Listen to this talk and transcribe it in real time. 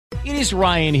It is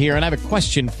Ryan here, and I have a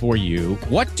question for you.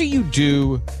 What do you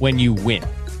do when you win?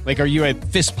 Like, are you a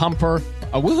fist pumper,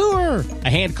 a woohooer, a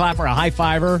hand clapper, a high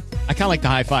fiver? I kind of like the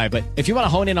high five, but if you want to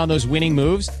hone in on those winning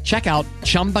moves, check out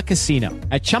Chumba Casino.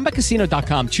 At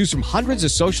ChumbaCasino.com, choose from hundreds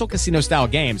of social casino-style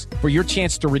games for your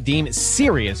chance to redeem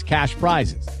serious cash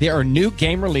prizes. There are new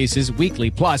game releases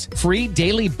weekly, plus free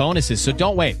daily bonuses. So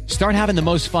don't wait. Start having the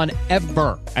most fun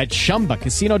ever at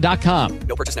ChumbaCasino.com.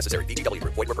 No purchase necessary. VGW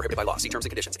Group. Void where prohibited by law. See terms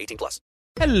and conditions. 18+.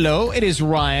 Hello, it is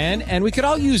Ryan, and we could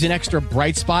all use an extra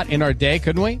bright spot in our day,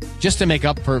 couldn't we? Just to make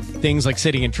up for things like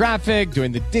sitting in traffic,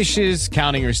 doing the dishes,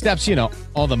 counting your steps, you know,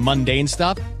 all the mundane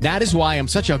stuff. That is why I'm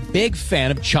such a big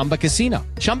fan of Chumba Casino.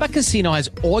 Chumba Casino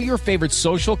has all your favorite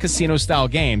social casino-style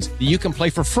games that you can play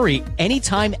for free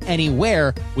anytime,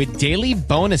 anywhere with daily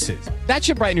bonuses. That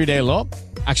should brighten your day a little.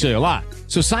 Actually, a lot.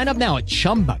 So sign up now at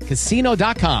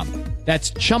ChumbaCasino.com.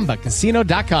 That's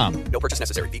ChumbaCasino.com. No purchase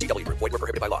necessary. VGW Group. Void where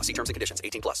prohibited by law. See terms and conditions.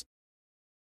 18+.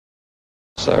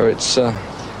 So it's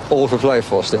all for play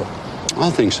for still? I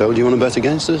think so. Do you want to bet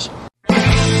against us?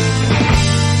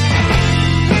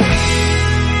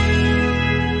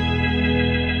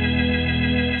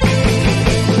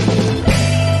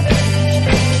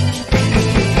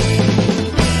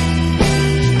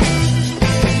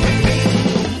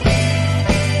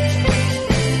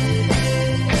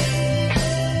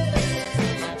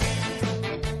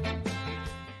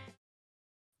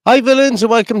 Hi villains, and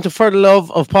welcome to For the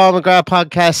Love of Paul McGrath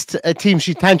podcast, a team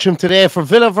sheet tantrum today for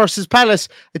Villa versus Palace.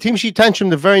 A team sheet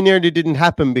tantrum that very nearly didn't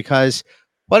happen because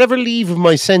whatever leave of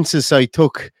my senses I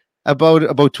took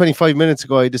about 25 minutes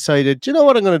ago, I decided, do you know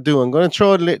what I'm going to do? I'm going to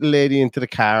throw the little lady into the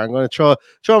car. I'm going to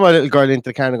throw my little girl into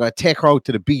the car, and I'm going to take her out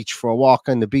to the beach for a walk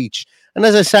on the beach. And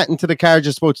as I sat into the car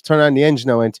just about to turn on the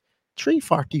engine, I went,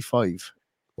 3:45.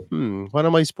 What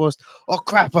am I supposed to... Oh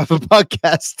crap, I have a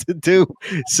podcast to do.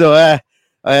 So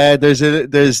there's a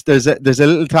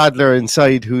little toddler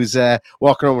inside who's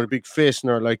walking around with a big face in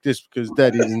her like this because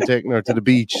daddy isn't taking her to the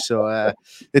beach. So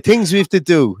the things we have to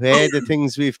do, the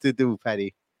things we have to do,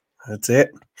 Paddy. That's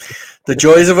it. The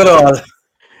joys of it all.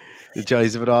 The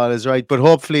joys of it all is right. But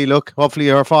hopefully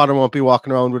her father won't be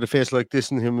walking around with a face like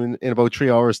this in him in about 3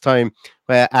 hours' time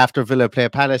after Villa play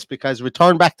Palace, because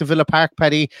return back to Villa Park,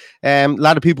 Paddy. A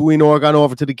lot of people we know are gone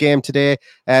over to the game today.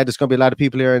 There's going to be a lot of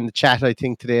people here in the chat, I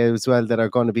think, today as well that are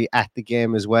going to be at the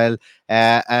game as well.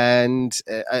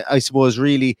 I suppose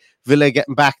really Villa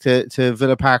getting back to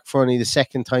Villa Park for only the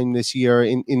second time this year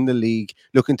in the league,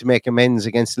 looking to make amends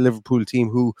against the Liverpool team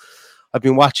who... I've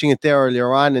been watching it there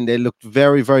earlier on, and they looked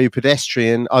very, very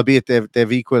pedestrian, albeit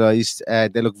they've equalised. They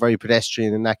look very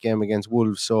pedestrian in that game against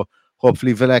Wolves. So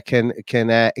hopefully Villa can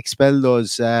expel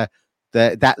those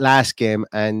that last game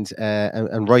and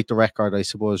right the record, I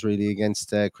suppose, really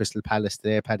against Crystal Palace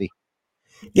today, Paddy.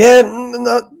 Yeah,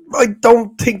 I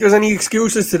don't think there's any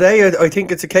excuses today. I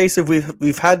think it's a case of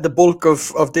we've had the bulk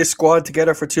of this squad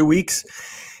together for 2 weeks,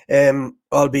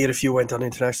 albeit a few went on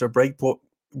international break, but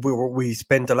we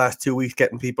spent the last 2 weeks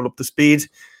getting people up to speed.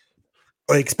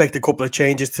 I expect a couple of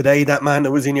changes today. That man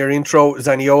that was in your intro,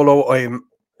 Zaniolo, I'm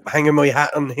hanging my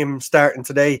hat on him starting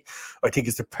today. I think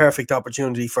it's the perfect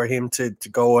opportunity for him to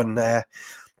go and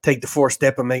take the first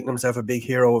step and make himself a big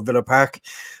hero of Villa Park.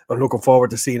 I'm looking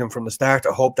forward to seeing him from the start.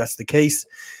 I hope that's the case.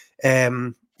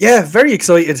 Very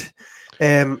excited.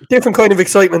 Different kind of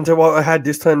excitement to what I had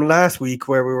this time last week,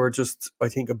 where we were just, I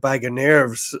think, a bag of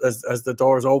nerves as the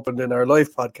doors opened in our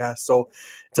live podcast. So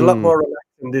it's a lot more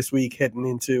relaxing this week heading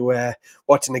into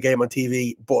watching the game on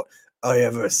TV. But I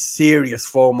have a serious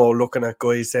FOMO looking at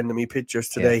guys sending me pictures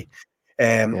today.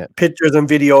 Pictures and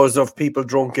videos of people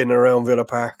drunk in and around Villa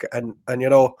Park. And you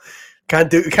know,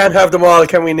 can't have them all,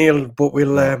 can we, Neil? But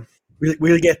we'll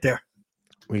get there.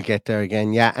 We'll get there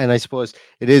again, yeah. And I suppose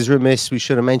it is remiss. We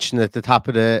should have mentioned at the top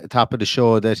of the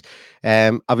show that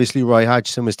obviously Roy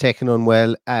Hodgson was taken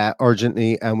unwell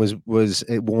urgently and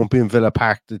it won't be in Villa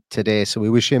Park today. So we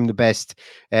wish him the best.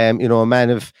 A man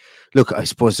of... Look, I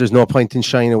suppose there's no point in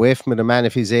shying away from it. A man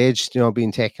of his age,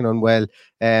 being taken unwell,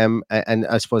 and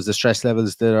I suppose the stress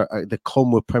levels that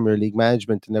come with Premier League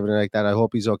management and everything like that. I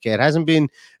hope he's okay. It hasn't been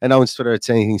announced whether it's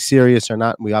anything serious or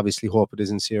not. And we obviously hope it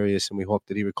isn't serious, and we hope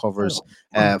that he recovers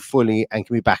fully and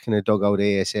can be back in a dugout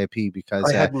ASAP.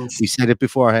 Because we said it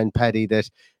beforehand, Paddy, that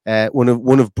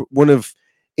one of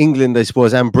England, I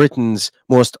suppose, and Britain's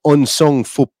most unsung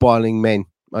footballing men,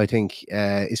 I think,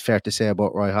 is fair to say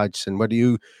about Roy Hodgson. Whether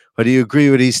you agree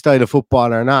with his style of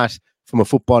football or not, from a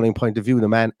footballing point of view, the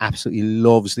man absolutely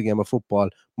loves the game of football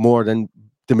more than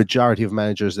the majority of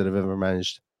managers that have ever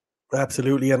managed.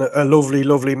 Absolutely, and a lovely,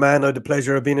 lovely man. I had the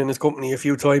pleasure of being in his company a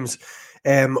few times.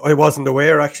 I wasn't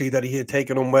aware actually that he had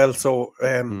taken unwell, so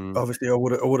Mm. obviously I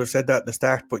would have said that at the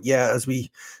start. But yeah, as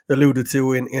we alluded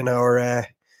to in our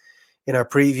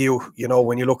preview, you know,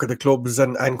 when you look at the clubs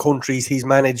and countries he's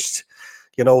managed,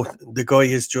 you know, the guy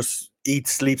is just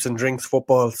eats, sleeps, and drinks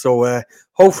football. So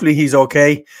hopefully he's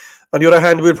okay. On the other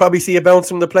hand, we'll probably see a bounce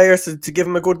from the players to give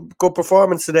him a good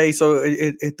performance today. So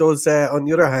it does. On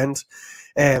the other hand,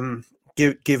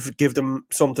 give them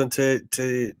something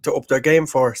to up their game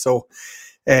for. So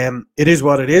it is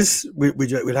what it is.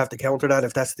 We'll have to counter that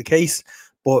if that's the case.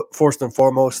 But first and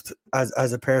foremost,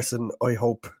 as a person, I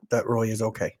hope that Roy is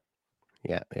okay.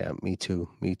 Yeah, me too.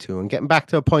 And getting back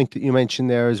to a point that you mentioned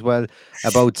there as well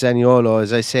about Zaniolo,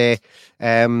 as I say,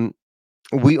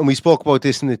 we spoke about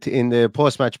this in the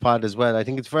post match pod as well. I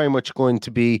think it's very much going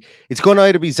to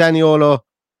either be Zaniolo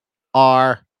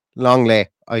or Longley.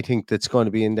 I think that's going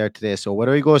to be in there today. So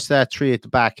whether he goes to that three at the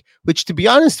back, which to be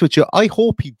honest with you, I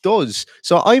hope he does.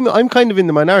 So I'm kind of in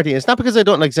the minority. It's not because I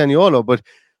don't like Zaniolo, but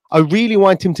I really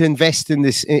want him to invest in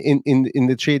this in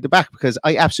the three at the back, because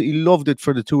I absolutely loved it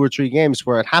for the 2 or 3 games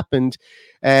where it happened,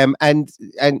 and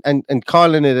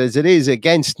calling it as it is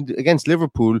against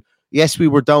Liverpool. Yes, we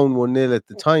were down 1-0 at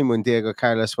the time when Diego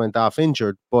Carlos went off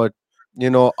injured, but you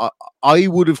know, I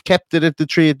would have kept it at the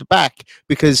three at the back,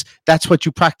 because that's what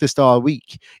you practiced all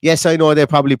week. Yes, I know they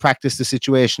probably practiced the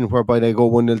situation whereby they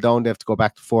go 1-0 down, they have to go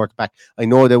back to 4 at the back. I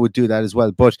know they would do that as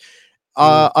well, but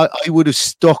I would have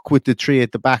stuck with the three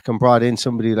at the back and brought in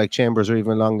somebody like Chambers or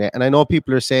even Longley. And I know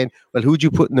people are saying, well, who'd you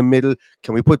put in the middle?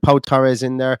 Can we put Pau Torres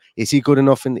in there? Is he good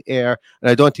enough in the air? And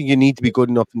I don't think you need to be good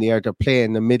enough in the air to play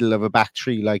in the middle of a back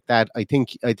three like that. I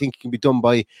think it can be done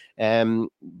by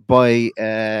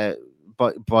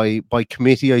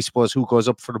committee, I suppose, who goes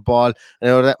up for the ball. I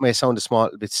know that may sound a small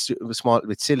bit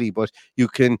silly, but you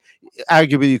can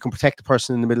arguably protect the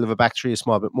person in the middle of a back three a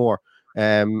small bit more.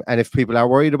 And if people are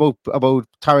worried about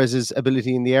Torres's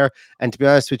ability in the air, and to be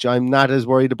honest with you, I'm not as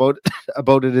worried about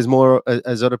it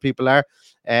as other people are.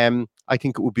 I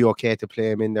think it would be okay to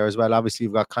play him in there as well. Obviously,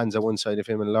 you've got Kanza one side of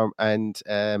him and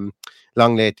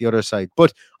Longley at the other side.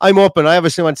 But I'm open. I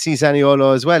obviously want to see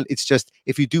Zaniolo as well. It's just,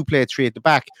 if you do play a three at the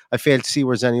back, I fail to see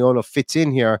where Zaniolo fits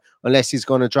in here, unless he's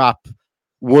going to drop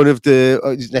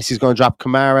unless he's going to drop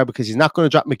Kamara, because he's not going to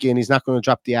drop McGinn, he's not going to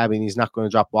drop Diaby, and he's not going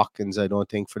to drop Watkins, I don't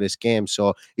think, for this game.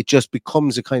 So it just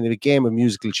becomes a kind of a game of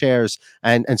musical chairs,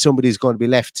 and somebody's going to be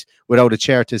left without a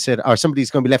chair to sit, or somebody's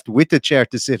going to be left with a chair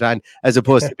to sit on, as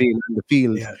opposed to being on the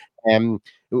field. Yeah.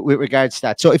 With regards to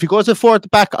that. So if he goes at 4 at the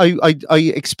back, I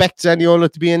expect Zaniolo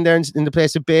to be in there in the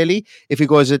place of Bailey. If he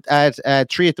goes at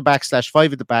 3 at the back /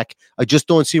 5 at the back, I just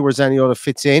don't see where Zaniolo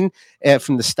fits in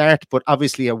from the start, but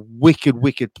obviously a wicked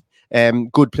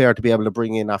good player to be able to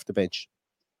bring in off the bench.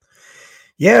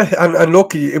 Yeah, and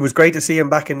look, it was great to see him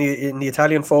back in the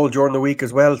Italian fold during the week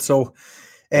as well. So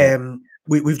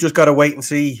we've just got to wait and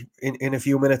see in a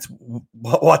few minutes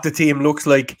what the team looks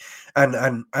like,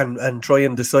 and try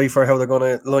and decipher how they're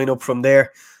going to line up from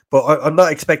there. But I'm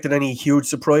not expecting any huge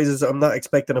surprises. I'm not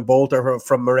expecting a bolter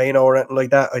from Moreno or anything like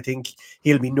that. I think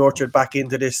he'll be nurtured back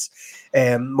into this.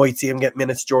 Might see him get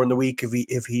minutes during the week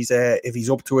if he's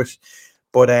up to it.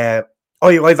 But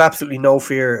I've absolutely no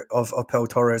fear of Pau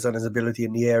Torres and his ability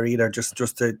in the air either. Just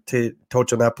to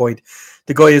touch on that point,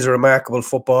 the guy is a remarkable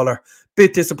footballer.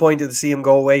 Bit disappointed to see him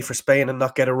go away for Spain and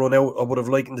not get a run out. I would have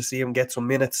liked to see him get some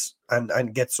minutes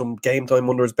and get some game time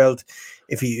under his belt.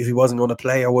 If he wasn't going to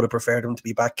play, I would have preferred him to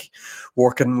be back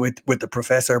working with the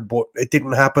professor, but it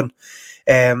didn't happen.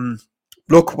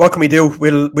 Look, what can we do?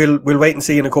 We'll wait and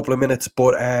see in a couple of minutes.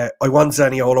 But I want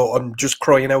Zaniolo. I'm just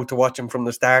crying out to watch him from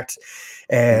the start.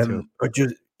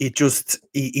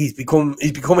 He's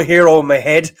become a hero in my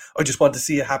head. I just want to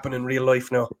see it happen in real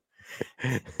life now.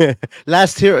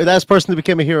 Last person to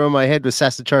become a hero in my head was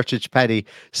Sasa Churchich, Paddy.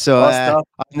 So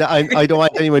I don't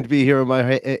want anyone to be a hero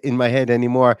in my head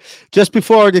anymore. Just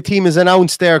before the team is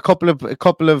announced, there a couple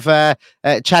of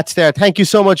chats there. Thank you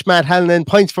so much, Matt Hallinan.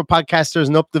 Points for podcasters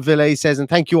and up the villa, he says, and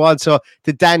thank you also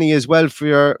to Danny as well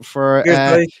for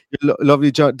your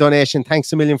lovely donation.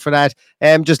 Thanks a million for that.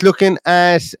 Just looking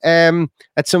at some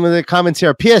of the comments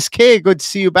here. PSK, good to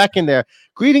see you back in there.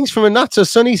 Greetings from a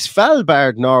not-so-sunny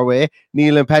Svalbard, Norway.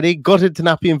 Neil and Paddy, gutted to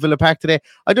not be in Villa Park today.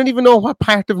 I don't even know what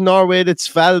part of Norway that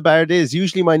Svalbard is.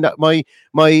 Usually my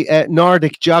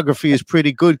Nordic geography is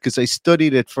pretty good because I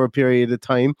studied it for a period of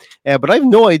time. But I have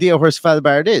no idea where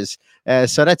Svalbard is.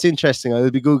 So that's interesting. I'll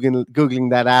be Googling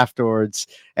that afterwards.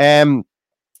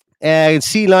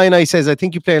 C Line I says, I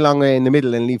think you play Longley in the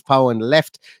middle and leave Powell on the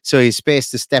left, so he's space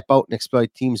to step out and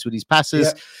exploit teams with his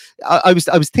passes. Yeah. I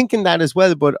was thinking that as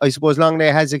well, but I suppose Longley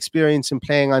has experience in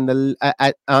playing on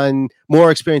the on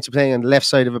more experience in playing on the left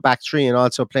side of a back three and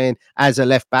also playing as a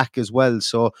left back as well.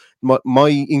 So my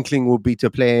inkling would be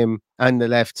to play him on the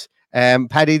left.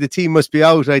 Paddy, the team must be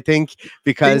out, I think,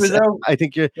 because I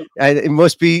think it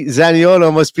must be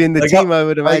Zaniolo must be in the team, I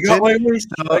would imagine.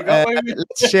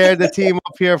 Let's share the team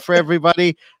up here for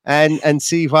everybody and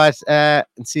see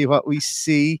what we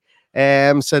see.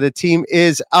 So the team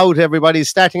is out. Everybody's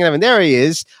starting 11. There he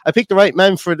is. I picked the right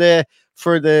man for the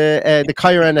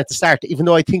Chiron at the start, even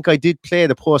though I think I did play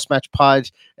the post-match pod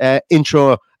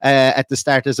intro at the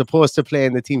start as opposed to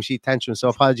playing the team sheet tantrum, so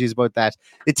apologies about that.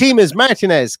 The team is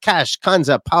Martinez, Cash,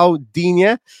 Konza, Pau,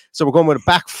 Dina. So we're going with a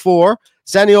back four: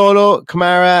 Zaniolo,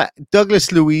 Kamara,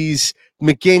 Douglas Luiz,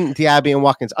 McGinn, Diaby, and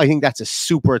Watkins. I think that's a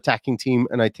super attacking team,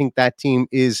 and I think that team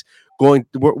is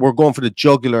we're going for the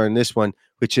jugular in this one,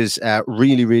 which is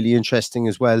really, really interesting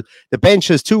as well. The bench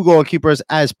has 2 goalkeepers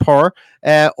as per.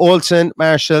 Olsen,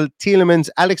 Marshall, Tielemans,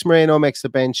 Alex Moreno makes the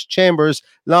bench. Chambers,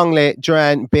 Longley,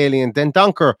 Duran, Bailey, and then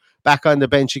Donker back on the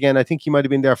bench again. I think he might have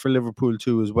been there for Liverpool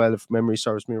too as well, if memory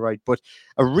serves me right. But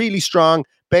a really strong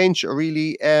bench, a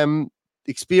really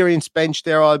experienced bench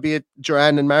there, albeit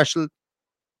Duran and Marshall,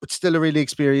 but still a really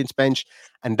experienced bench.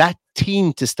 And that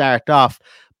team to start off,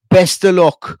 best of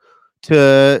luck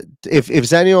to if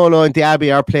Zaniolo and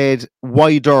Diaby are played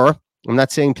wider. I'm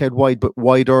not saying played wide, but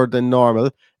wider than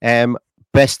normal.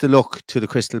 Best of luck to the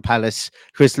Crystal Palace.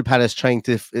 Crystal Palace trying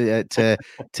to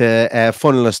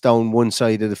funnel us down one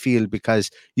side of the field,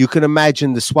 because you can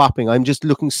imagine the swapping. I'm just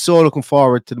looking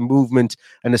forward to the movement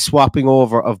and the swapping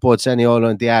over of both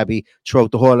Zaniolo and Diaby throughout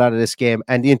the whole lot of this game,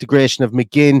 and the integration of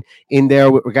McGinn in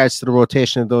there with regards to the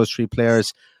rotation of those 3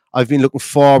 players. I've been looking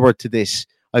forward to this.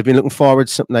 I've been looking forward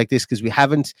to something like this because we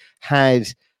haven't had,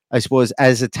 I suppose,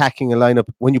 as attacking a lineup.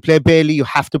 When you play Bailey, you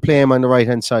have to play him on the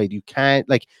right-hand side. You can't,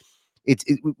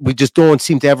 we just don't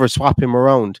seem to ever swap him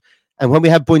around. And when we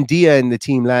had Buendia in the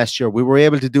team last year, we were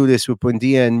able to do this with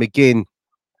Buendia and McGinn.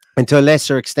 And to a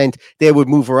lesser extent, they would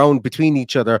move around between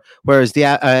each other, whereas the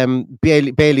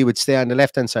Bailey would stay on the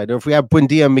left-hand side. Or if we have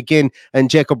Buendia, McGinn, and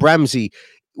Jacob Ramsey,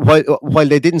 while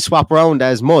they didn't swap around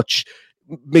as much,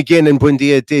 McGinn and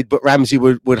Buendia did, but Ramsey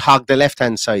would hog the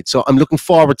left-hand side. So I'm looking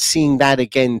forward to seeing that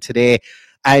again today,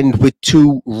 and with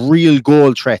 2 real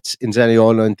goal threats in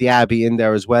Zaniolo and Diaby in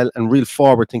there as well, and real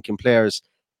forward-thinking players.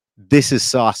 This is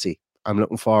saucy. I'm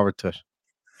looking forward to it.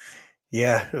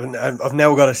 Yeah, I've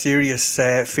now got a serious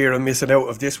fear of missing out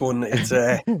of this one. It's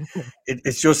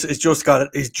it's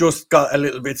just got a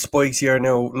little bit spicier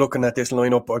now. Looking at this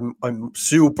lineup, I'm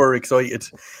super excited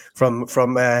from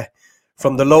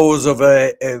the lows of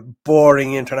a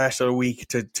boring international week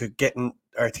to getting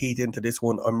our teeth into this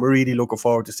one. I'm really looking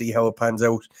forward to see how it pans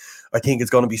out. I think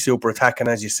it's going to be super attacking,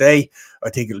 as you say. I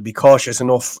think it'll be cautious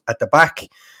enough at the back.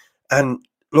 And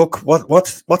look,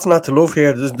 what's not to love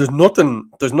here? There's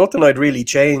nothing I'd really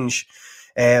change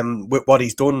with what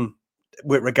he's done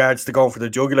with regards to going for the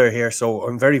jugular here. So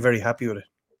I'm very, very happy with it.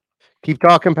 Keep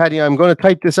talking, Paddy. I'm going to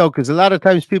type this out because a lot of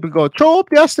times people go, throw up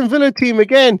the Aston Villa team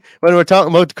again when we're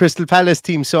talking about the Crystal Palace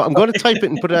team. So I'm going to type it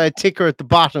and put a ticker at the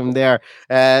bottom there.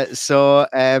 So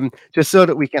just so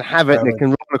that we can have it and it can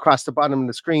roll across the bottom of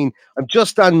the screen. I'm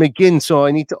just on McGinn, so I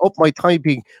need to up my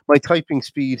typing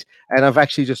speed. And I've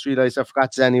actually just realized I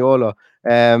forgot Zaniolo.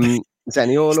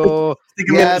 Zaniolo.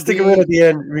 Stick him in at the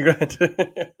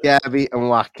end. Gabby and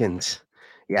Watkins.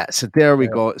 Yeah, so there we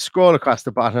go. Scroll across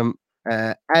the bottom.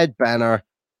 Add banner,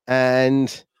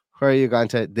 and where are you going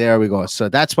to? There we go. So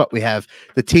that's what we have.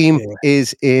 The team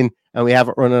is in, and we have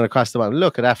it running across the bottom.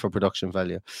 Look at that for production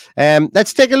value.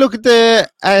 Let's take a look at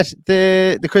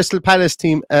the Crystal Palace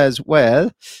team as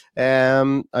well.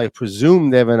 I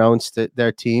presume they've announced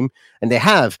their team, and they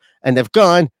have, and they've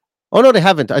gone. Oh no, they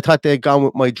haven't. I thought they'd gone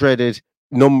with my dreaded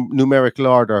numerical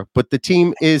order, but the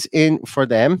team is in for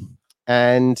them,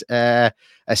 and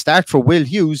a start for Will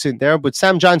Hughes in there, but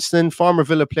Sam Johnston, former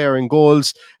Villa player, in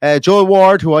goals. Joel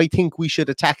Ward, who I think we should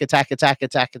attack, and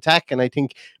I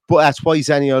think that's why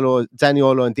Zaniolo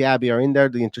and Diaby are in there.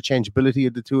 The interchangeability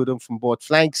of the two of them from both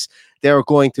flanks. They're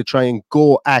going to try and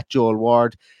go at Joel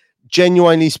Ward.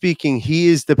 Genuinely speaking, he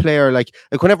is the player. Like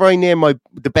whenever I name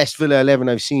the best Villa 11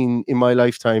 I've seen in my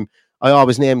lifetime, I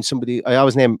always name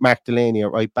Mark Delaney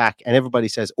at right back, and everybody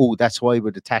says, "Oh, that's why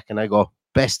we'd attack," and I go,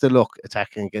 best of luck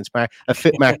attacking against a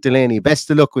fit Mark Delaney. Best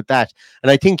of luck with that.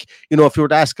 And I think, if you were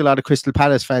to ask a lot of Crystal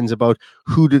Palace fans about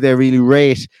who do they really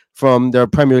rate from their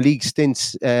Premier League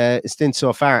stints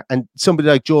so far. And somebody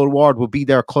like Joel Ward would be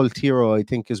their cult hero, I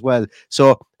think, as well.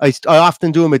 So I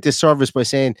often do him a disservice by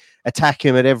saying attack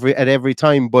him at every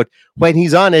time. But when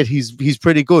he's on it, he's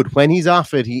pretty good. When he's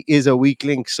off it, he is a weak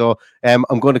link. So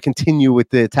I'm going to continue with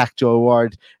the attack Joel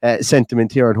Ward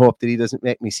sentiment here and hope that he doesn't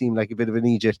make me seem like a bit of an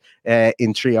idiot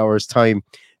in 3 hours' time.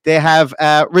 They have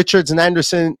Richards and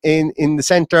Anderson in the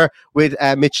centre with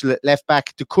Mitchell at left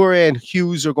back. Doucouré and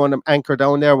Hughes are going to anchor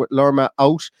down there with Lerma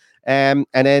out. And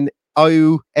then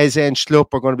Ayew, Eze and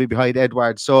Schlupp are going to be behind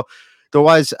Edouard. So there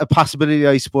was a possibility,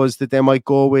 I suppose, that they might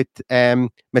go with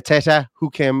Mateta,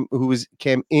 who came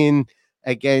in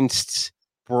against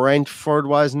Brentford,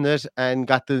 wasn't it? And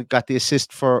got the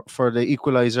assist for the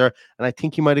equaliser. And I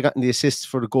think he might have gotten the assists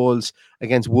for the goals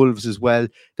against Wolves as well.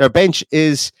 Their bench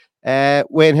is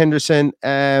Wayne Henderson,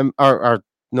 or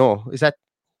no,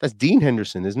 that's Dean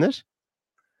Henderson, isn't it?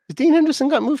 Has Dean Henderson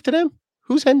got moved to them?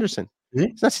 Who's Henderson?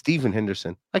 It's not Stephen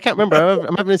Henderson. I can't remember.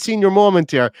 I'm having a senior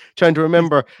moment here, trying to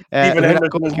remember. Stephen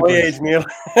Henderson is my age, Neil.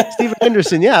 Stephen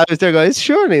Henderson, yeah, I was there going, it's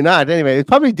surely not. Anyway, it's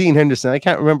probably Dean Henderson. I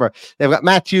can't remember. They've got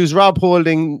Matthews, Rob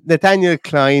Holding, Nathaniel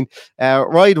Klein,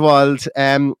 Riedwald,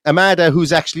 Amada,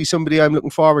 who's actually somebody I'm looking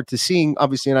forward to seeing,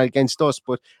 obviously not against us,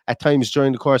 but at times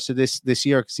during the course of this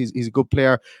year, because he's a good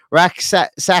player.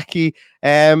 Saki,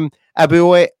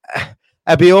 Abioe,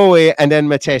 and then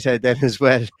Mateta then as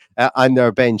well on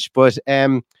their bench. But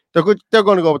they're good. They're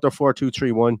going to go with their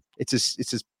 4-2-3-1. It's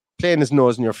as plain as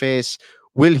nose in your face.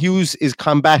 Will Hughes is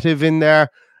combative in there.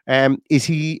 Is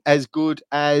he as good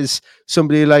as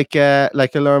somebody like a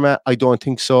Lerma? I don't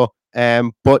think so.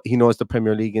 But he knows the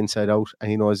Premier League inside out, and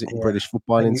he knows British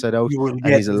football inside out. And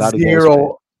he's a lot of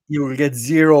goals. You will get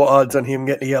 0 odds on him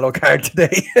getting a yellow card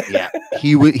today. Yeah,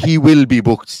 he will be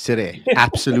booked today.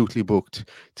 Absolutely booked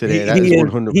today. That is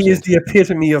 100%. He is the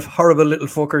epitome of horrible little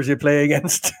fuckers you play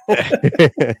against.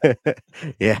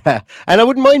 Yeah, and I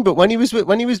wouldn't mind. But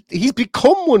he's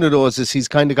become one of those as he's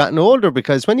kind of gotten older,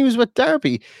 because when he was with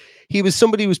Derby, he was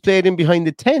somebody who was played in behind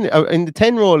the 10, in the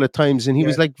 10 role at times, and he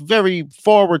was like very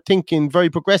forward thinking, very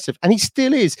progressive, and he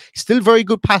still is. He's still very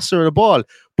good passer of the ball,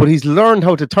 but he's learned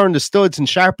how to turn the studs and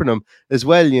sharpen them as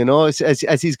well, you know,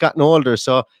 as he's gotten older.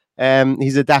 So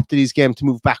he's adapted his game to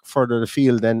move back further the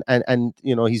field, and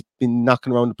you know, he's been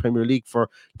knocking around the Premier League for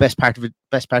the best part of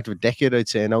a decade, I'd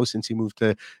say, now, since he moved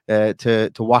to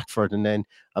Watford, and then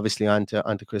obviously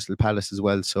onto Crystal Palace as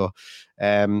well. So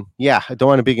yeah, I don't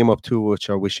want to big him up too much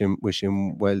or wish him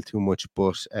well too much,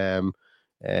 but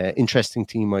interesting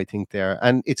team, I think, there.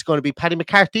 And it's going to be Paddy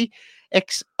McCarthy,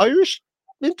 ex-Irish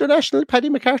international Paddy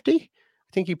McCarthy.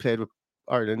 I think he played with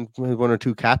Ireland, 1 or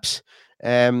 2 caps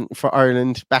for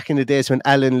Ireland back in the days when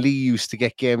Alan Lee used to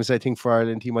get games. I think for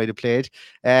Ireland he might have played.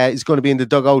 He's going to be in the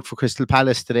dugout for Crystal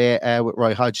Palace today, with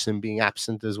Roy Hodgson being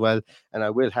absent as well. And I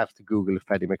will have to Google if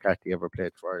Paddy McCarthy ever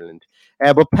played for Ireland.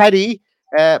 But Paddy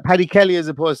Kelly, as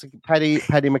opposed to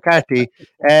Paddy McCarthy,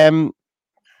 seeing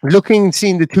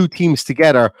the two teams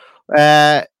together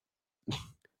at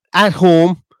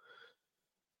home.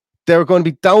 They're going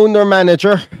to be down their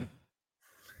manager.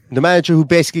 The manager who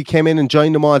basically came in and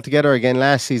joined them all together again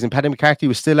last season. Paddy McCarthy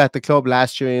was still at the club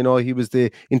last year. You know, he was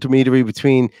the intermediary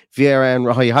between Vieira and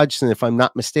Roy Hodgson, if I'm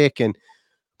not mistaken.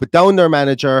 But down their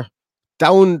manager,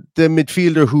 down the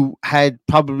midfielder who had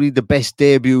probably the best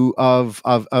debut of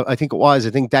I think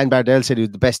Dan Bardell said he was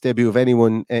the best debut of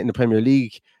anyone in the Premier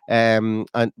League, and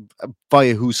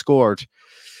via who scored.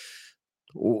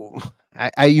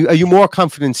 Are you more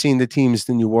confident seeing the teams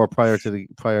than you were prior to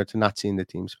not seeing the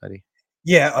teams, Paddy?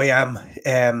 Yeah, I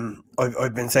am.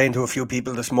 I've been saying to a few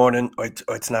people this morning,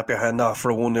 I'd snap your hand off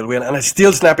for a 1-0 win, and I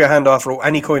still snap your hand off for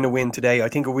any kind of win today. I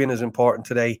think a win is important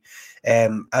today,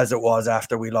 as it was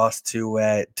after we lost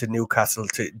to Newcastle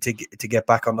to get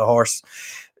back on the horse,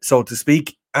 so to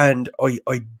speak. And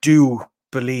I do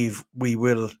believe we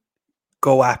will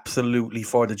go absolutely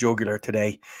for the jugular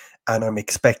today, and I'm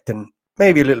expecting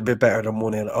maybe a little bit better than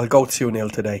 1-0. I'll go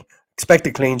 2-0 today. Expect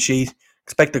a clean sheet.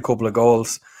 Expect a couple of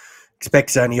goals. Expect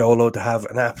Zaniolo to have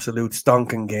an absolute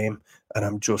stonking game, and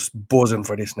I'm just buzzing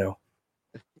for this now.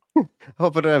 I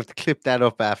hope I don't have to clip that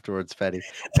up afterwards, Paddy.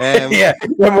 Yeah,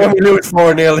 when we lose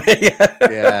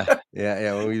 4-0.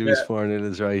 yeah. When we lose 4-0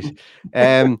 is right.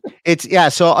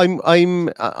 So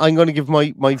I'm going to give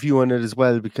my view on it as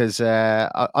well, because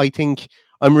I think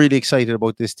I'm really excited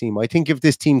about this team. I think if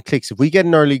this team clicks, if we get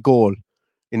an early goal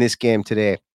in this game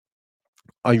today,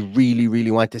 I really, really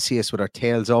want to see us with our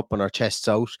tails up and our chests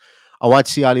out. I want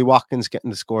to see Ollie Watkins getting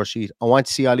the score sheet. I want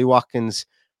to see Ollie Watkins.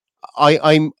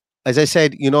 I'm as I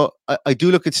said, you know, I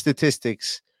do look at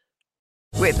statistics.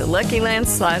 With the Lucky Land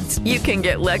Slots, you can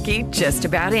get lucky just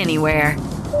about anywhere.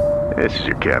 This is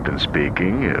your captain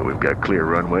speaking. We've got clear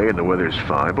runway and the weather's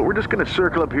fine, but we're just going to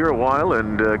circle up here a while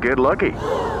and get lucky.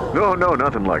 No,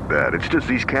 nothing like that. It's just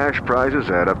these cash prizes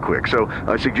add up quick. So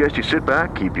I suggest you sit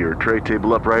back, keep your tray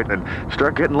table upright, and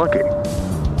start getting lucky.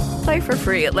 Play for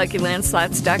free at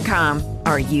LuckyLandSlots.com.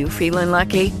 Are you feeling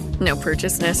lucky? No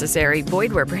purchase necessary.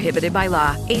 Void where prohibited by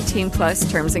law. 18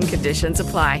 plus terms and conditions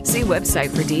apply. See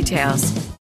website for details.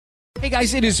 Hey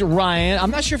guys, it is Ryan. I'm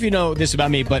not sure if you know this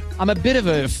about me, but I'm a bit of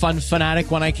a fun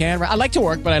fanatic when I can. I like to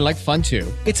work, but I like fun too.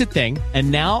 It's a thing. And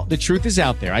now the truth is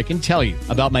out there. I can tell you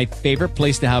about my favorite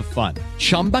place to have fun.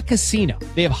 Chumba Casino.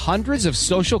 They have hundreds of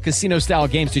social casino style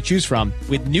games to choose from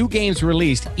with new games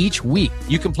released each week.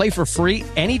 You can play for free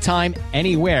anytime,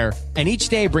 anywhere. And each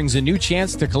day brings a new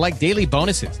chance to collect daily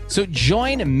bonuses. So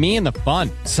join me in the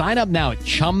fun. Sign up now at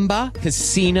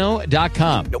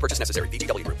ChumbaCasino.com. No purchase necessary.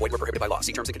 VGW Group. Void where prohibited by law.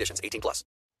 See terms and conditions. 18 plus.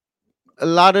 A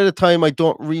lot of the time, I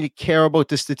don't really care about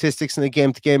the statistics on a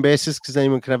game-to-game basis because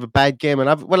anyone can have a bad game. And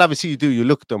obviously you do. You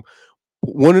look at them.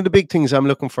 But one of the big things I'm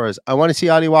looking for is I want to see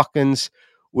Ollie Watkins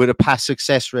with a pass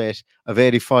success rate of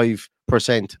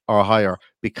 85% or higher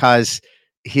because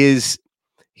he's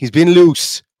been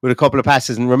loose with a couple of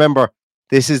passes. And remember,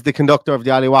 this is the conductor of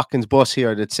the Ollie Watkins bus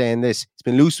here that's saying this. He's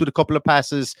been loose with a couple of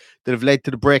passes that have led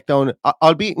to the breakdown,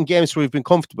 albeit in games where we've been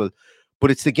comfortable. But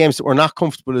it's the games that we're not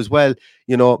comfortable as well.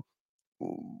 You know,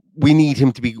 we need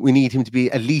him to be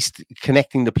at least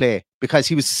connecting the play because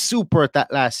he was super at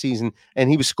that last season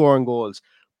and he was scoring goals.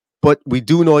 But we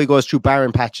do know he goes through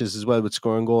barren patches as well with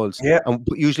scoring goals. Yeah. And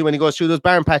usually when he goes through those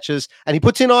barren patches, and he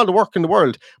puts in all the work in the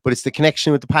world, but it's the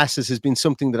connection with the passes has been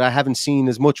something that I haven't seen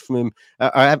as much from him,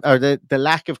 or the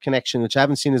lack of connection, which I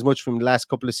haven't seen as much from the last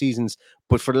couple of seasons.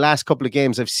 But for the last couple of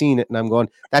games, I've seen it, and I'm going,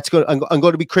 that's good. I'm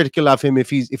going to be critical of him if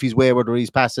he's wayward or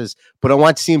he's passes. But I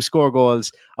want to see him score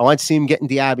goals. I want to see him getting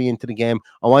Diaby into the game.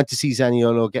 I want to see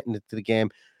Zaniolo getting into the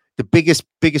game. The biggest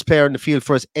player in the field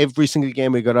for us every single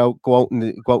game we go out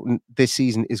in this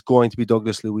season is going to be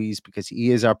Douglas Luiz because he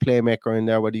is our playmaker in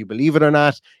there, whether you believe it or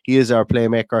not. He is our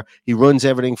playmaker. He runs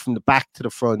everything from the back to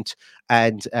the front,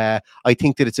 and I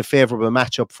think that it's a favourable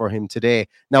matchup for him today.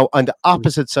 Now, on the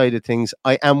opposite side of things,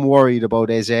 I am worried about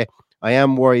Eze. I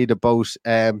am worried about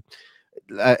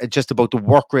just about the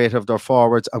work rate of their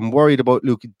forwards. I'm worried about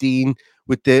Luka Dean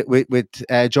with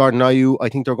Jordan Ayew. I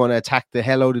think they're going to attack the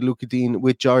hell out of Luka Dean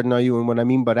with Jordan Ayew, and what I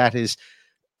mean by that is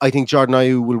I think Jordan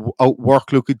Ayew will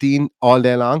outwork Luka Dean all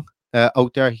day long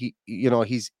out there.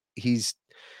 He's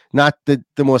not the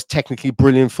most technically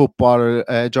brilliant footballer,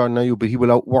 Jordan Ayew, but he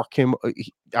will outwork him.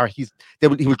 He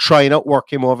will try and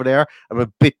outwork him over there. I'm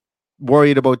a bit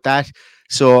worried about that.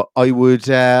 So I would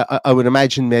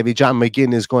imagine maybe John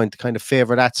McGinn is going to kind of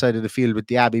favour that side of the field with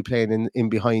Diaby playing in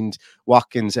behind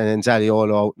Watkins and then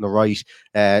Zaniolo out on the right.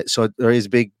 So there is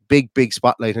big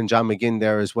spotlight on John McGinn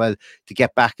there as well to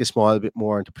get back a small bit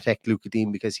more and to protect Luka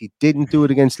Dean because he didn't do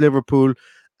it against Liverpool,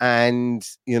 and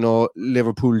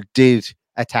Liverpool did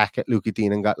attack at Luka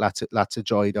Dean and got lots of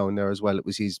joy down there as well. It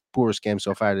was his poorest game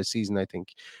so far this season, I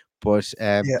think. But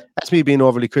that's me being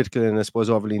overly critical and I suppose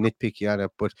overly nitpicky on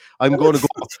it. But I'm going to go.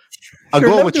 I'm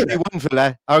going with 3-1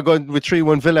 Villa. I'm going with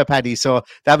 3-1 Villa, Paddy. So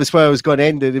that was where I was going to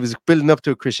end it. It was building up to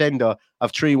a crescendo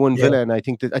of 3-1 Villa, and I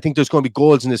think there's going to be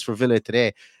goals in this for Villa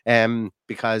today.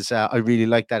 Because I really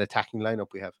like that attacking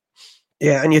lineup we have.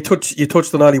 Yeah, and you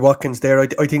touched on Ollie Watkins there. I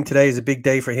think today is a big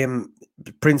day for him,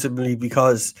 principally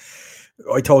because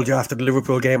I told you after the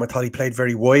Liverpool game, I thought he played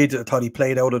very wide. I thought he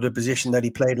played out of the position that he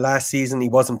played last season. He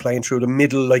wasn't playing through the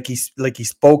middle like he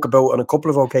spoke about on a couple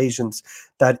of occasions,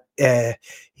 that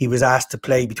he was asked to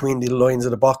play between the lines of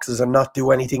the boxes and not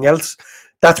do anything else.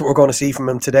 That's what we're going to see from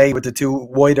him today with the two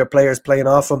wider players playing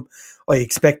off him. I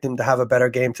expect him to have a better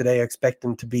game today. I expect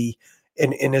him to be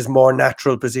in his more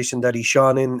natural position that he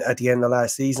shone in at the end of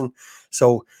last season.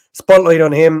 So spotlight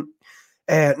on him.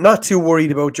 Not too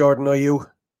worried about Jordan Ayew.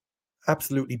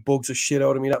 Absolutely bugs the shit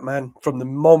out of me, that man. From the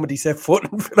moment he set foot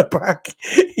in Villa Park,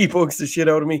 he bugs the shit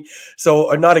out of me.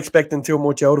 So I'm not expecting too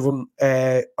much out of him.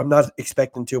 I'm not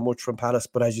expecting too much from Palace,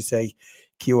 but as you say,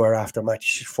 QR after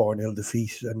match 4-0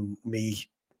 defeat and me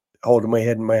holding my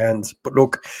head in my hands. But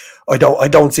look, I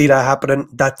don't see that happening.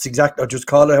 That's exactly, I'll just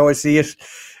call it how I see it.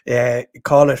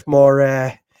 Call it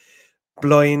more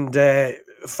blind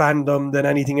fandom than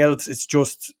anything else. It's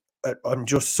just, I'm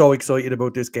just so excited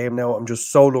about this game now. I'm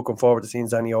just so looking forward to seeing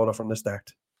Zaniolo from the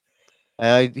start.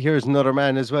 Here's another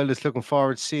man as well that's looking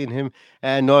forward to seeing him.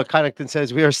 Noah Connaughton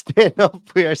says, we are staying up.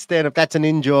 We are staying up. That's an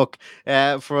in-joke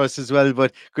for us as well.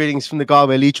 But greetings from the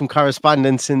Galway Leitrim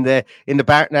correspondents in the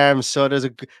Barton Arms. So there's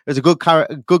a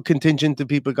good contingent of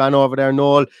people gone over there.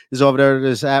 Noel is over there.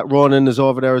 There's Ronan is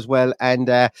over there as well. And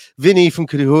Vinny from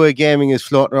Cahua Gaming is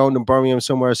floating around in Birmingham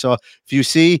somewhere. So if you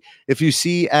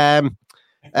see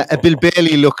a Bill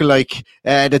Bailey lookalike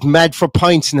that's mad for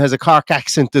points and has a Cork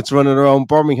accent that's running around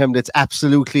Birmingham that's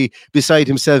absolutely beside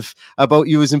himself about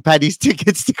using Paddy's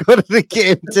tickets to go to the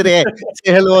game today.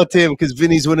 Say hello to him, because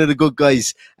Vinny's one of the good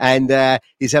guys, and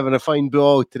he's having a fine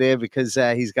blowout today because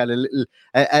he's got a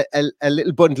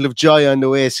little bundle of joy on the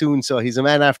way soon. So he's a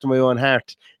man after my own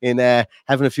heart in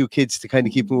having a few kids to kind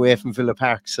of keep him away from Villa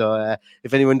Park. So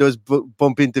if anyone does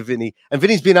bump into Vinny, and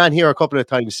Vinny's been on here a couple of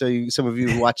times, so some of you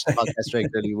who watch the podcast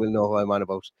regularly will know who I'm on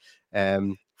about,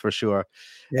 for sure.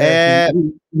 Yeah,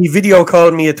 he video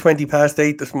called me at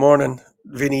 8:20 this morning.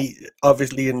 Vinny,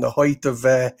 obviously in the height of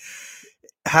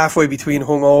halfway between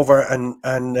hungover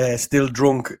and still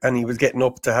drunk, and he was getting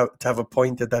up to have a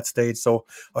pint at that stage. So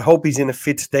I hope he's in a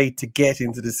fit state to get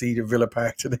into the seat of Villa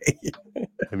Park today.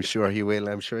 I'm sure he will.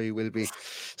 I'm sure he will be.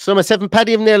 So my 7,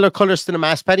 Paddy have nailed their colours to the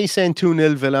mast. Paddy's saying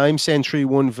 2-0 Villa. I'm saying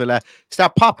 3-1 Villa.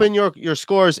 Start popping your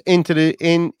scores into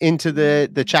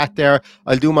the chat there.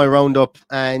 I'll do my roundup,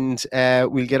 and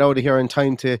we'll get out of here in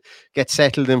time to get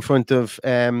settled in front of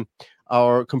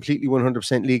our completely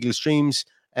 100% legal streams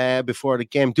before the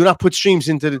game. Do not put streams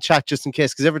into the chat just in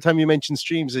case, because every time you mention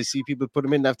streams, I see people put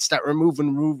them in. I have to start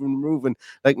removing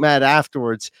like mad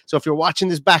afterwards. So if you're watching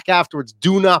this back afterwards,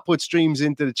 do not put streams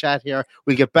into the chat here.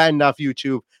 We'll get banned off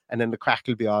YouTube, and then the crack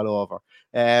will be all over.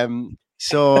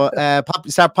 So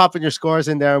start popping your scores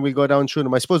in there, and we'll go down through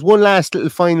them. I suppose one last little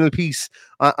final piece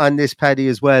on this, Paddy,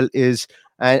 as well is,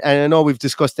 and I know we've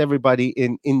discussed everybody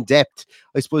in depth.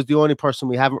 I suppose the only person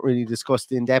we haven't really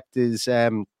discussed in depth is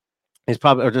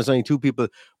probably, or there's only 2 people,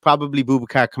 probably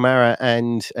Boubacar Kamara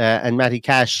and Matty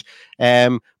Cash.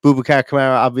 Boubacar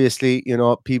Kamara, obviously, you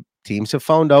know, teams have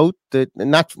found out that,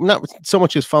 not so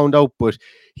much as found out, but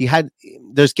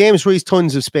there's games where he's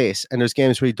tons of space, and there's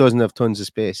games where he doesn't have tons of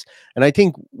space. And I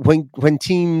think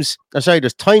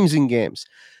there's times in games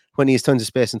when he has tons of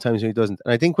space and times when he doesn't.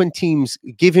 And I think when teams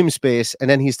give him space and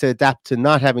then he's to adapt to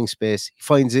not having space,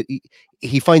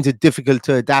 he finds it difficult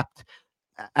to adapt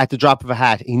at the drop of a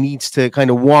hat. He needs to kind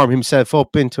of warm himself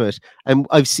up into it. And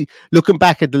I've seen, looking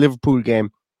back at the Liverpool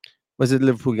game, was it the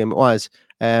Liverpool game? It was.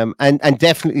 And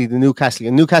definitely the Newcastle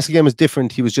game. Newcastle game was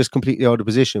different. He was just completely out of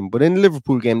position. But in the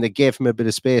Liverpool game, they gave him a bit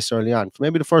of space early on, for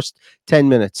maybe the first 10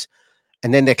 minutes.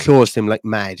 And then they closed him like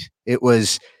mad. It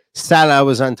was Salah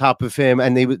was on top of him,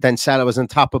 and then Salah was on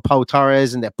top of Pau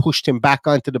Torres, and they pushed him back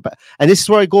onto the back. And this is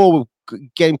where I go with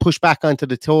getting pushed back onto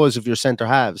the toes of your centre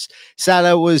halves.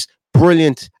 Salah was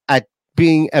brilliant at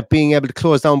being able to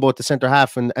close down both the centre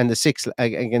half and the 6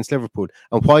 against Liverpool.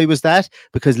 And why was that?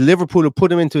 Because Liverpool had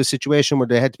put him into a situation where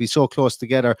they had to be so close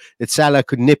together that Salah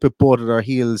could nip at both of their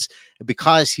heels,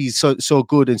 because he's so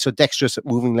good and so dexterous at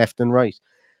moving left and right.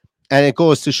 And it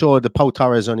goes to show that Pau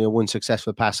Torres only had one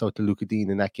successful pass out to Luka Dean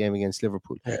in that game against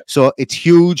Liverpool. Yeah. So it's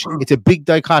huge. It's a big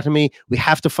dichotomy. We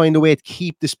have to find a way to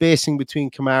keep the spacing between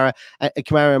Kamara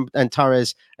and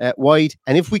Torres wide.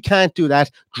 And if we can't do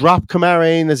that, drop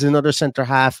Kamara in as another centre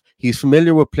half. He's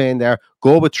familiar with playing there.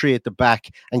 Go with 3 at the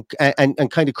back and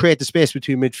kind of create the space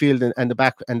between midfield and the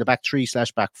back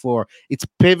 3/back 4. It's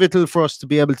pivotal for us to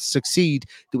be able to succeed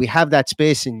that we have that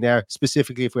spacing there,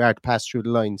 specifically if we are to pass through the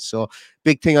lines. So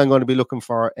big thing I'm going to be looking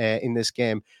for in this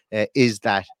game is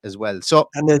that as well. So,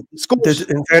 and in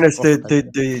fairness,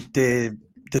 the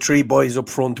 3 boys up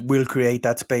front will create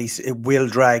that space. It will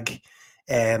drag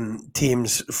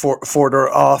teams further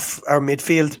off our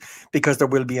midfield, because there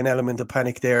will be an element of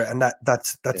panic there, and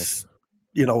that's yes.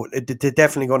 You know, it's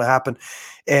definitely going to happen.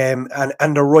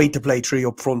 And the right to play 3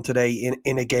 up front today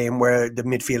in a game where the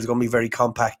midfield is going to be very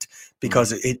compact,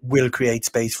 because it will create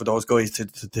space for those guys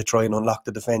to try and unlock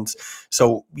the defence.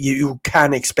 So you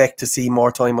can expect to see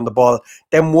more time on the ball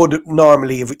than would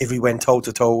normally if we went toe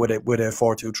to toe with a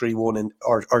 4-2-3-1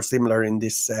 or similar in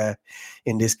this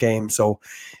game. So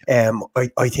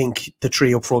I think the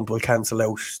 3 up front will cancel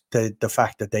out the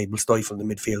fact that they will stifle the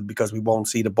midfield, because we won't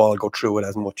see the ball go through it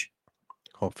as much.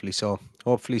 Hopefully so.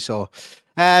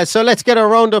 So let's get our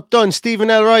roundup done.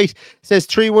 Stephen L. Wright says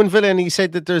 3-1 Villa, and he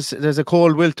said that there's a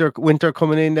cold winter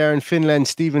coming in there in Finland.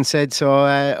 Stephen said so.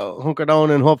 Hunker down,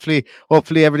 and hopefully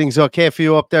everything's okay for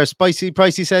you up there. Spicy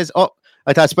Pricey says,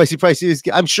 I thought Spicy Pricey is.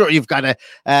 I'm sure you've got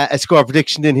a score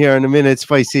prediction in here in a minute,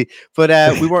 Spicy.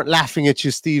 But we weren't laughing at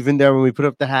you, Stephen, there when we put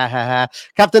up the ha ha ha.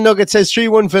 Captain Nugget says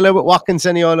 3-1 Villa with Watkins,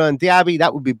 Zaniolo, and Diaby.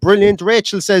 That would be brilliant.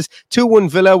 Rachel says 2-1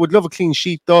 Villa. Would love a clean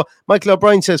sheet though. Michael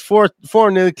O'Brien says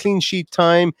 4-0 clean sheet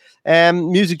time.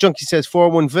 Music Junkie says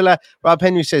 4-1 Villa. Rob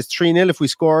Henry says 3-0 if we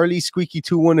score early. Squeaky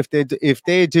 2-1 if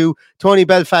they do. Tony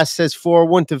Belfast says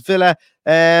 4-1 to Villa.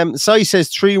 Sai says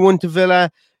 3-1 to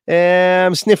Villa.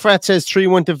 Sniffrat says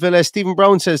 3-1 to Villa. Stephen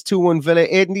Brown says 2-1 Villa.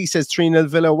 Aidan D says 3-0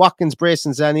 Villa. Watkins, Brace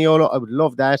and Zaniolo. I would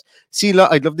love that.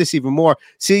 I'd love this even more.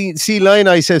 C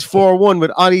Line says 4-1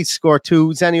 with Ollie score 2.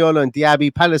 Zaniolo and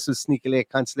Diaby. Palace will sneak a late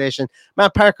consolation.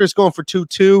 Matt Parker's going for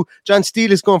 2-2. John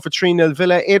Steele is going for 3-0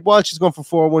 Villa. Ed Walsh is going for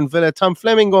 4-1 Villa. Tom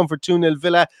Fleming going for 2-0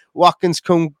 Villa. Watkins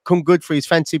come good for his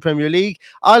fancy Premier League.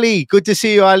 Ollie, good to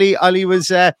see you, Ollie. Ollie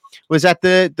was at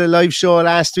the live show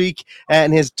last week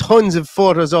and has tons of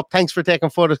photos up. Thanks for taking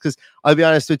photos, because I'll be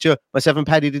honest with you, myself and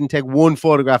Paddy didn't take one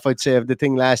photograph, I'd say, of the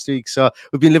thing last week. So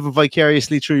we've been living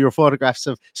vicariously through your photographs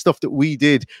of stuff that we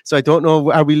did. So I don't know,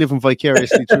 are we living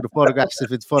vicariously through the photographs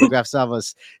if it's photographs of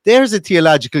us? There's a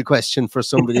theological question for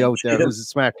somebody out there who's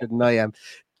smarter than I am.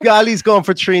 Ollie's going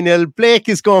for 3-0. Blake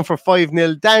is going for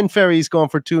 5-0. Dan Ferry's going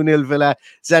for 2-0 Villa.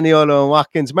 Zaniolo and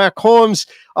Watkins. Mark Holmes,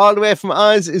 all the way from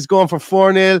Oz, is going for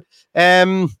 4-0.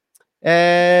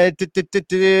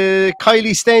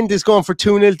 Kylie Stend is going for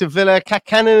 2-0 to Villa. Cat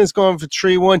Cannon is going for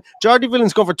 3-1. Jordy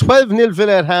Villan's going for 12-0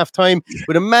 Villa at half time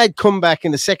with a mad comeback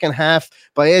in the second half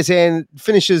by Eze, and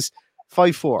finishes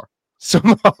 5-4.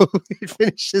 Somehow it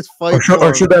finishes 5-4.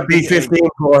 Or should that be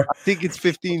 15-4? I think it's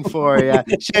 15-4, yeah.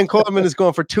 Shane Coleman is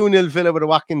going for 2-0 Villa with a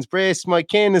Watkins brace. Mike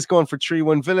Kane is going for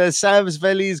 3-1 Villa. Savs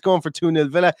Veli is going for 2-0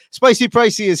 Villa. Spicy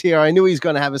Pricey is here. I knew he's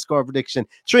going to have a score prediction.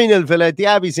 3-0 Villa.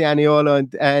 Diaby, Zaniolo,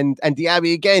 and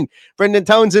Diaby again. Brendan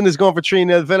Townsend is going for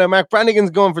 3-0 Villa. Mark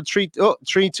Brannigan's going for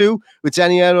 3-2 with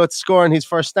Zaniolo to score in his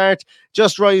first start.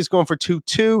 Just Roy is going for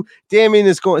 2-2. Damien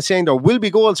is saying there will be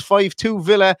goals, 5-2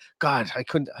 Villa. God, I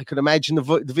could imagine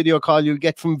the video call you'll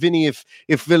get from Vinny if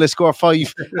Villa score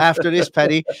 5 after this,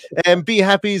 Paddy. Be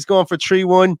Happy is going for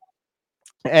 3-1.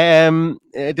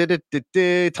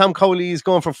 Tom Cowley is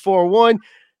going for 4-1.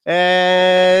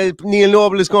 Neil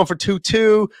Noble is going for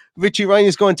 2-2. Richie Ryan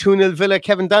is going 2-0 Villa.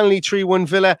 Kevin Donnelly 3-1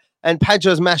 Villa. And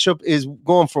Padjo's mashup is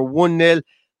going for 1-0.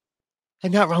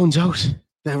 And that rounds out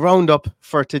the roundup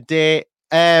for today.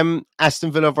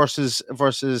 Aston Villa versus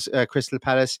Crystal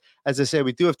Palace. As I say,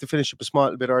 we do have to finish up a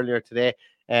small bit earlier today.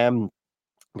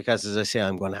 Because as I say,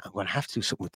 I'm going to have to do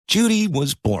something with Judy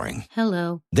was boring.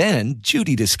 Hello. Then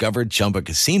Judy discovered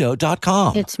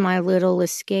ChumbaCasino.com. It's my little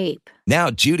escape.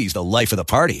 Now Judy's the life of the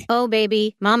party. Oh,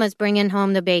 baby, mama's bringing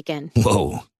home the bacon.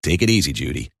 Whoa, take it easy,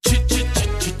 Judy.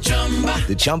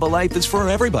 The Chumba life is for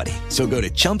everybody. So go to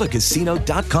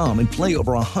ChumbaCasino.com and play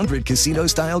over 100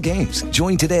 casino-style games.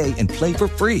 Join today and play for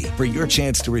free for your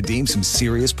chance to redeem some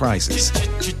serious prizes.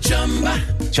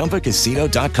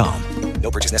 ChumbaCasino.com.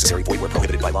 No purchase necessary. Void where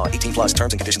prohibited by law. 18+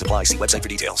 terms and conditions apply. See website for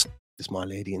details. The small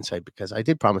lady inside, because I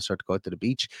did promise her to go to the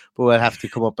beach, but I'll have to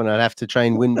come up and I'll have to try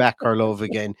and win back her love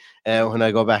again when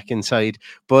I go back inside.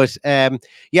 But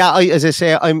as I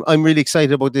say, I'm really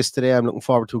excited about this today. I'm looking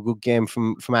forward to a good game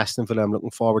from Aston Villa. I'm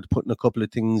looking forward to putting a couple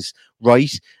of things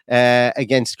right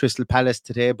against Crystal Palace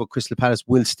today. But Crystal Palace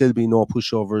will still be no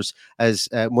pushovers, as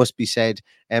must be said.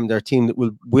 They're a team that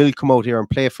will come out here and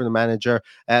play for the manager.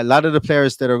 A lot of the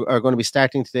players that are going to be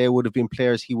starting today would have been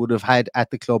players he would have had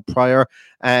at the club prior,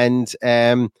 and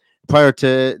prior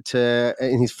to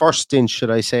in his first stint, should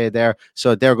I say, there.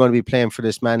 So they're going to be playing for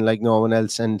this man like no one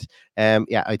else. And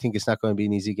I think it's not going to be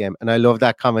an easy game. And I love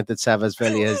that comment that Savas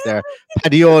Veli has there.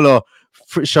 Padiolo,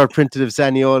 short printed of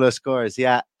Zaniolo scores.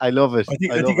 Yeah, I love it.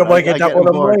 I think I might get that one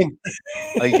on mine.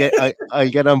 I'll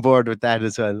get on board with that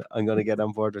as well. I'm going to get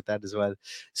on board with that as well.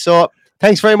 So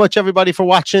thanks very much, everybody, for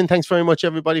watching. Thanks very much,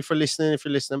 everybody, for listening. If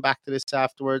you're listening back to this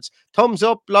afterwards, thumbs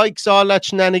up, likes, all that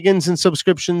shenanigans, and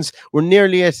subscriptions. We're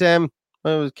nearly at I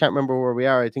can't remember where we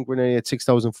are. I think we're nearly at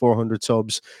 6,400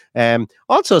 subs.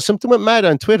 Also, something went mad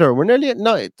on Twitter. We're nearly at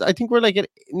I think we're like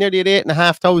nearly at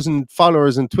 8,500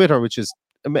 followers on Twitter, which is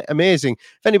amazing.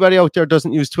 If anybody out there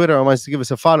doesn't use Twitter and wants to give us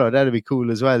a follow, that'd be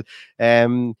cool as well.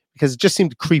 Because it just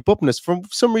seemed to creep up on us. For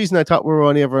some reason, I thought we were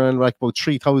only ever on like about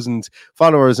 3,000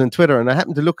 followers on Twitter. And I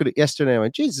happened to look at it yesterday and I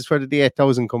went, Jesus, where did the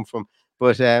 8,000 come from?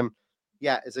 But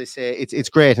as I say, it's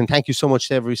great. And thank you so much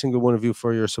to every single one of you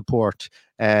for your support.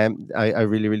 I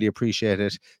really, really appreciate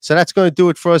it. So that's going to do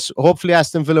it for us. Hopefully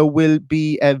Aston Villa will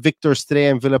be victors today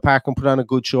in Villa Park and put on a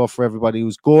good show for everybody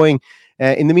who's going.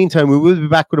 In the meantime, we will be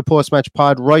back with a post-match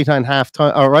pod right on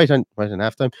halftime, or right on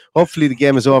halftime. Hopefully the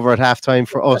game is over at halftime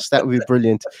for us. That would be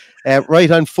brilliant. Right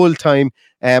on full time,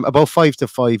 about 5 to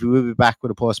 5, we will be back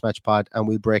with a post-match pod, and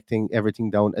we'll break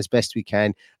everything down as best we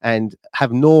can and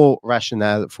have no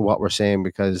rationale for what we're saying,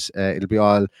 because it'll be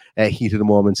all heat of the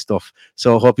moment stuff.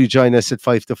 So I hope you join us at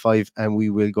 5 to 5, and we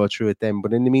will go through it then.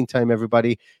 But in the meantime,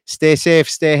 everybody, stay safe,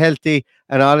 stay healthy,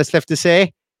 and all that's left to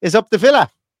say is up the Villa.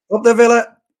 Up the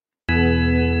Villa.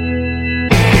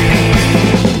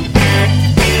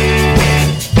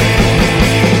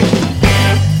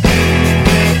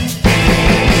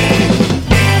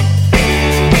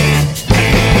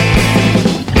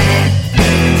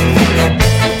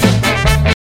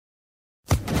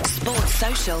 Sports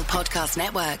Social Podcast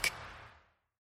Network.